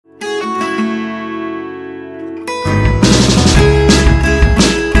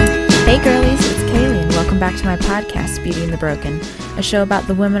back to my podcast, Beauty and the Broken, a show about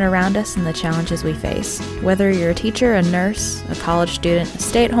the women around us and the challenges we face. Whether you're a teacher, a nurse, a college student, a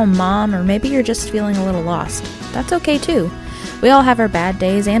stay-at-home mom, or maybe you're just feeling a little lost, that's okay too. We all have our bad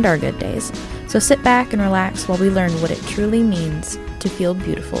days and our good days. So sit back and relax while we learn what it truly means to feel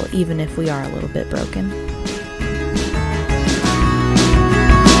beautiful, even if we are a little bit broken.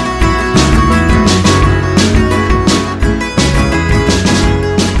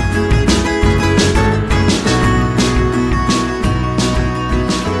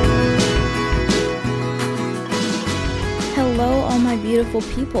 Beautiful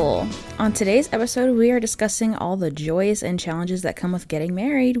people. On today's episode, we are discussing all the joys and challenges that come with getting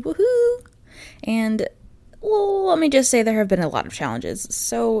married. Woohoo! And, well, let me just say there have been a lot of challenges.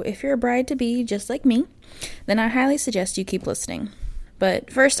 So if you're a bride-to-be just like me, then I highly suggest you keep listening.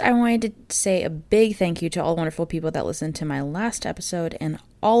 But first, I wanted to say a big thank you to all the wonderful people that listened to my last episode and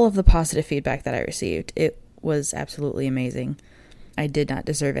all of the positive feedback that I received. It was absolutely amazing. I did not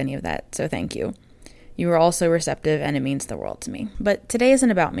deserve any of that, so thank you. You were all so receptive, and it means the world to me. But today isn't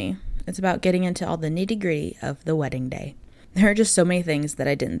about me. It's about getting into all the nitty-gritty of the wedding day. There are just so many things that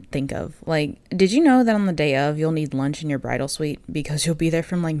I didn't think of. Like, did you know that on the day of, you'll need lunch in your bridal suite because you'll be there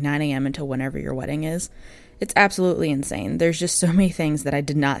from like 9 a.m. until whenever your wedding is? It's absolutely insane. There's just so many things that I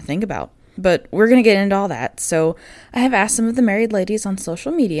did not think about. But we're going to get into all that. So I have asked some of the married ladies on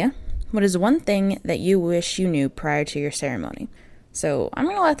social media, what is one thing that you wish you knew prior to your ceremony? So I'm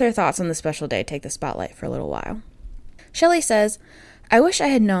going to let their thoughts on this special day take the spotlight for a little while. Shelley says, I wish I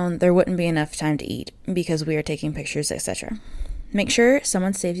had known there wouldn't be enough time to eat because we are taking pictures, etc. Make sure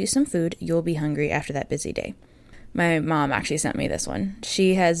someone saves you some food. You'll be hungry after that busy day. My mom actually sent me this one.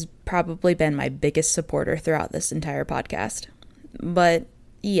 She has probably been my biggest supporter throughout this entire podcast. But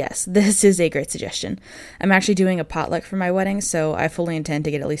yes, this is a great suggestion. I'm actually doing a potluck for my wedding, so I fully intend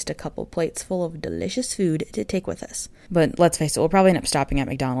to get at least a couple plates full of delicious food to take with us. But let's face it, we'll probably end up stopping at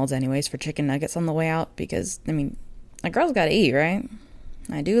McDonald's anyways for chicken nuggets on the way out because, a girl's gotta eat, right?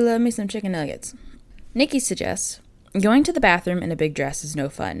 I do love me some chicken nuggets. Nikki suggests, going to the bathroom in a big dress is no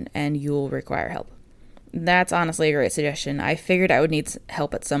fun, and you'll require help. That's honestly a great suggestion. I figured I would need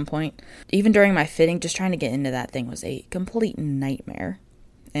help at some point. Even during my fitting, just trying to get into that thing was a complete nightmare.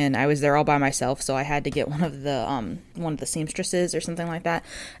 And I was there all by myself, so I had to get one of the seamstresses or something like that,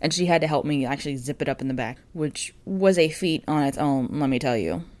 and she had to help me actually zip it up in the back, which was a feat on its own, let me tell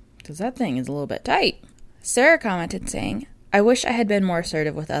you, because that thing is a little bit tight. Sarah commented saying, I wish I had been more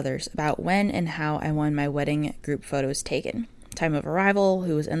assertive with others about when and how I wanted my wedding group photos taken, time of arrival,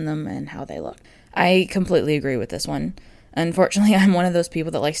 who was in them, and how they looked. I completely agree with this one. Unfortunately, I'm one of those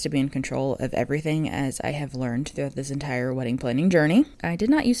people that likes to be in control of everything, as I have learned throughout this entire wedding planning journey. I did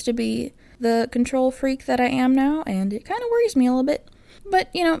not used to be the control freak that I am now, and it kind of worries me a little bit. But,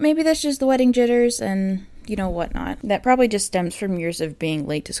 maybe that's just the wedding jitters and, whatnot. That probably just stems from years of being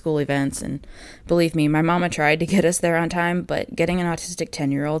late to school events, and believe me, my mama tried to get us there on time, but getting an autistic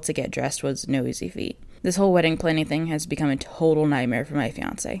 10-year-old to get dressed was no easy feat. This whole wedding planning thing has become a total nightmare for my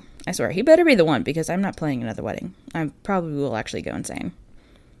fiancé. I swear, he better be the one, because I'm not planning another wedding. I probably will actually go insane.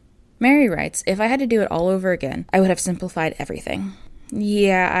 Mary writes, if I had to do it all over again, I would have simplified everything.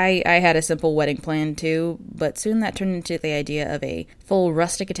 Yeah, I had a simple wedding plan too, but soon that turned into the idea of a full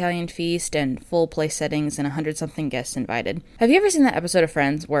rustic Italian feast and full place settings and 100-something guests invited. Have you ever seen that episode of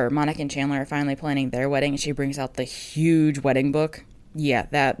Friends where Monica and Chandler are finally planning their wedding and she brings out the huge wedding book? Yeah,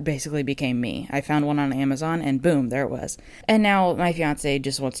 that basically became me. I found one on Amazon, and boom, there it was. And now my fiancé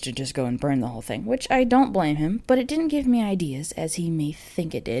just wants to just go and burn the whole thing, which I don't blame him, but it didn't give me ideas, as he may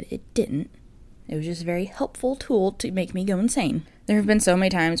think it did. It didn't. It was just a very helpful tool to make me go insane. There have been so many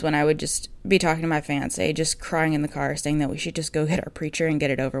times when I would just be talking to my fiancé, just crying in the car, saying that we should just go get our preacher and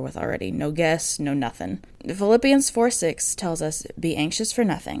get it over with already. No guests, no nothing. Philippians 4:6 tells us, be anxious for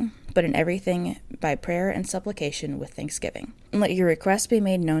nothing, but in everything by prayer and supplication with thanksgiving. And let your requests be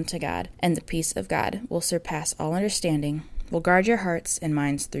made known to God, and the peace of God will surpass all understanding, will guard your hearts and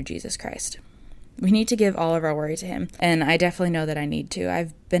minds through Jesus Christ. We need to give all of our worry to him, and I definitely know that I need to.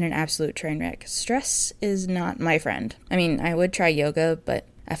 I've been an absolute train wreck. Stress is not my friend. I would try yoga, but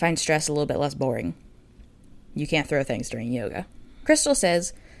I find stress a little bit less boring. You can't throw things during yoga. Crystal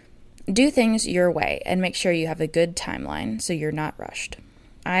says, do things your way and make sure you have a good timeline so you're not rushed.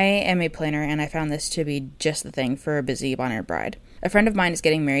 I am a planner, and I found this to be just the thing for a busy bonnet bride. A friend of mine is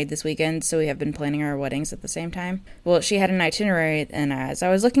getting married this weekend, so we have been planning our weddings at the same time. Well, she had an itinerary, and as I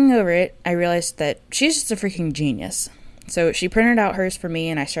was looking over it, I realized that she's just a freaking genius. So she printed out hers for me,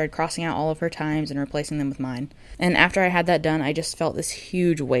 and I started crossing out all of her times and replacing them with mine. And after I had that done, I just felt this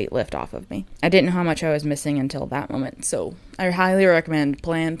huge weight lift off of me. I didn't know how much I was missing until that moment, so I highly recommend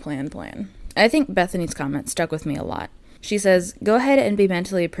plan. I think Bethany's comment stuck with me a lot. She says, go ahead and be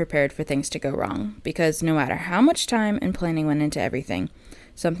mentally prepared for things to go wrong, because no matter how much time and planning went into everything,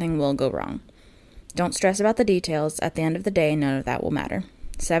 something will go wrong. Don't stress about the details. At the end of the day, none of that will matter.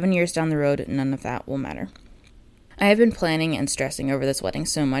 7 years down the road, none of that will matter. I have been planning and stressing over this wedding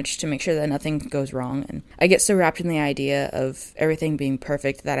so much to make sure that nothing goes wrong, and I get so wrapped in the idea of everything being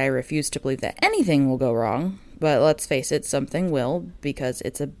perfect that I refuse to believe that anything will go wrong. But let's face it, something will, because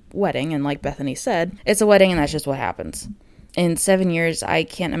it's a wedding, and like Bethany said, it's a wedding and that's just what happens. In 7 years, I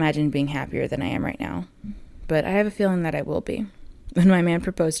can't imagine being happier than I am right now. But I have a feeling that I will be. When my man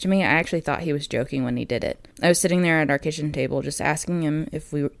proposed to me, I actually thought he was joking when he did it. I was sitting there at our kitchen table just asking him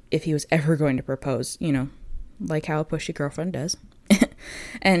if he was ever going to propose, like how a pushy girlfriend does.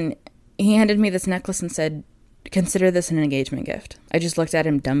 And he handed me this necklace and said, consider this an engagement gift. I just looked at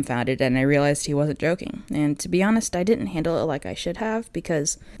him dumbfounded, and I realized he wasn't joking. And to be honest, I didn't handle it like I should have,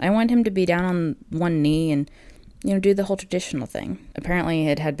 because I wanted him to be down on one knee and, do the whole traditional thing. Apparently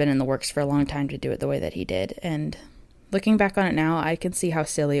it had been in the works for a long time to do it the way that he did, and looking back on it now, I can see how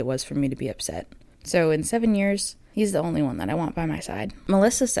silly it was for me to be upset. So in 7 years, he's the only one that I want by my side.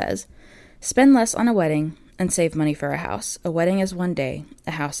 Melissa says, spend less on a wedding and save money for a house. A wedding is one day,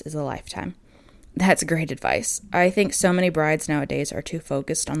 a house is a lifetime. That's great advice. I think so many brides nowadays are too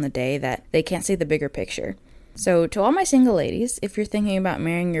focused on the day that they can't see the bigger picture. So to all my single ladies, if you're thinking about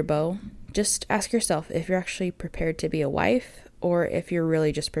marrying your beau, just ask yourself if you're actually prepared to be a wife, or if you're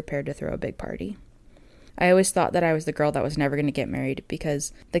really just prepared to throw a big party. I always thought that I was the girl that was never going to get married,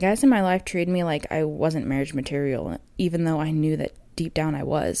 because the guys in my life treated me like I wasn't marriage material, even though I knew that deep down I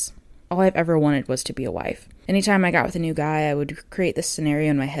was. All I've ever wanted was to be a wife. Anytime I got with a new guy, I would create this scenario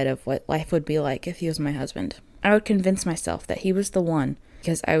in my head of what life would be like if he was my husband. I would convince myself that he was the one,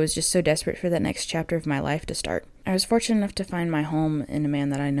 because I was just so desperate for that next chapter of my life to start. I was fortunate enough to find my home in a man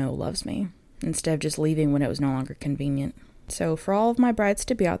that I know loves me, instead of just leaving when it was no longer convenient. So for all of my brides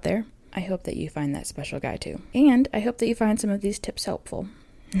to be out there, I hope that you find that special guy too. And I hope that you find some of these tips helpful.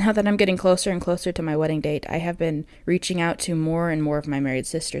 Now that I'm getting closer and closer to my wedding date, I have been reaching out to more and more of my married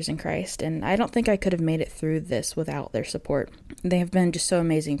sisters in Christ, and I don't think I could have made it through this without their support. They have been just so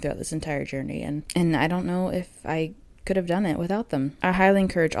amazing throughout this entire journey, and I don't know if I could have done it without them. I highly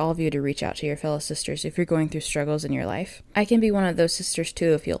encourage all of you to reach out to your fellow sisters if you're going through struggles in your life. I can be one of those sisters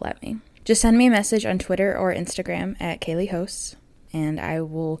too if you'll let me. Just send me a message on Twitter or Instagram at Kaylee Hosts, and I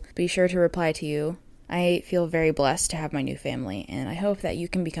will be sure to reply to you. I feel very blessed to have my new family, and I hope that you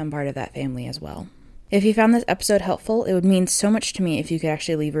can become part of that family as well. If you found this episode helpful, it would mean so much to me if you could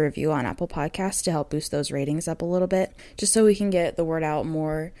actually leave a review on Apple Podcasts to help boost those ratings up a little bit, just so we can get the word out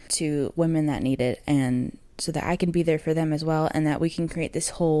more to women that need it, and so that I can be there for them as well, and that we can create this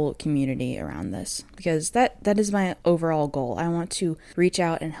whole community around this. Because that is my overall goal. I want to reach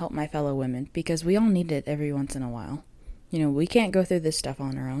out and help my fellow women, because we all need it every once in a while. We can't go through this stuff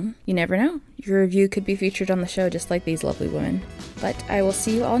on our own. You never know. Your review could be featured on the show just like these lovely women. But I will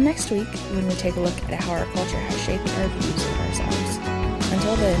see you all next week when we take a look at how our culture has shaped our views of ourselves.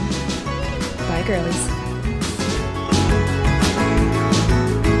 Until then, bye girlies.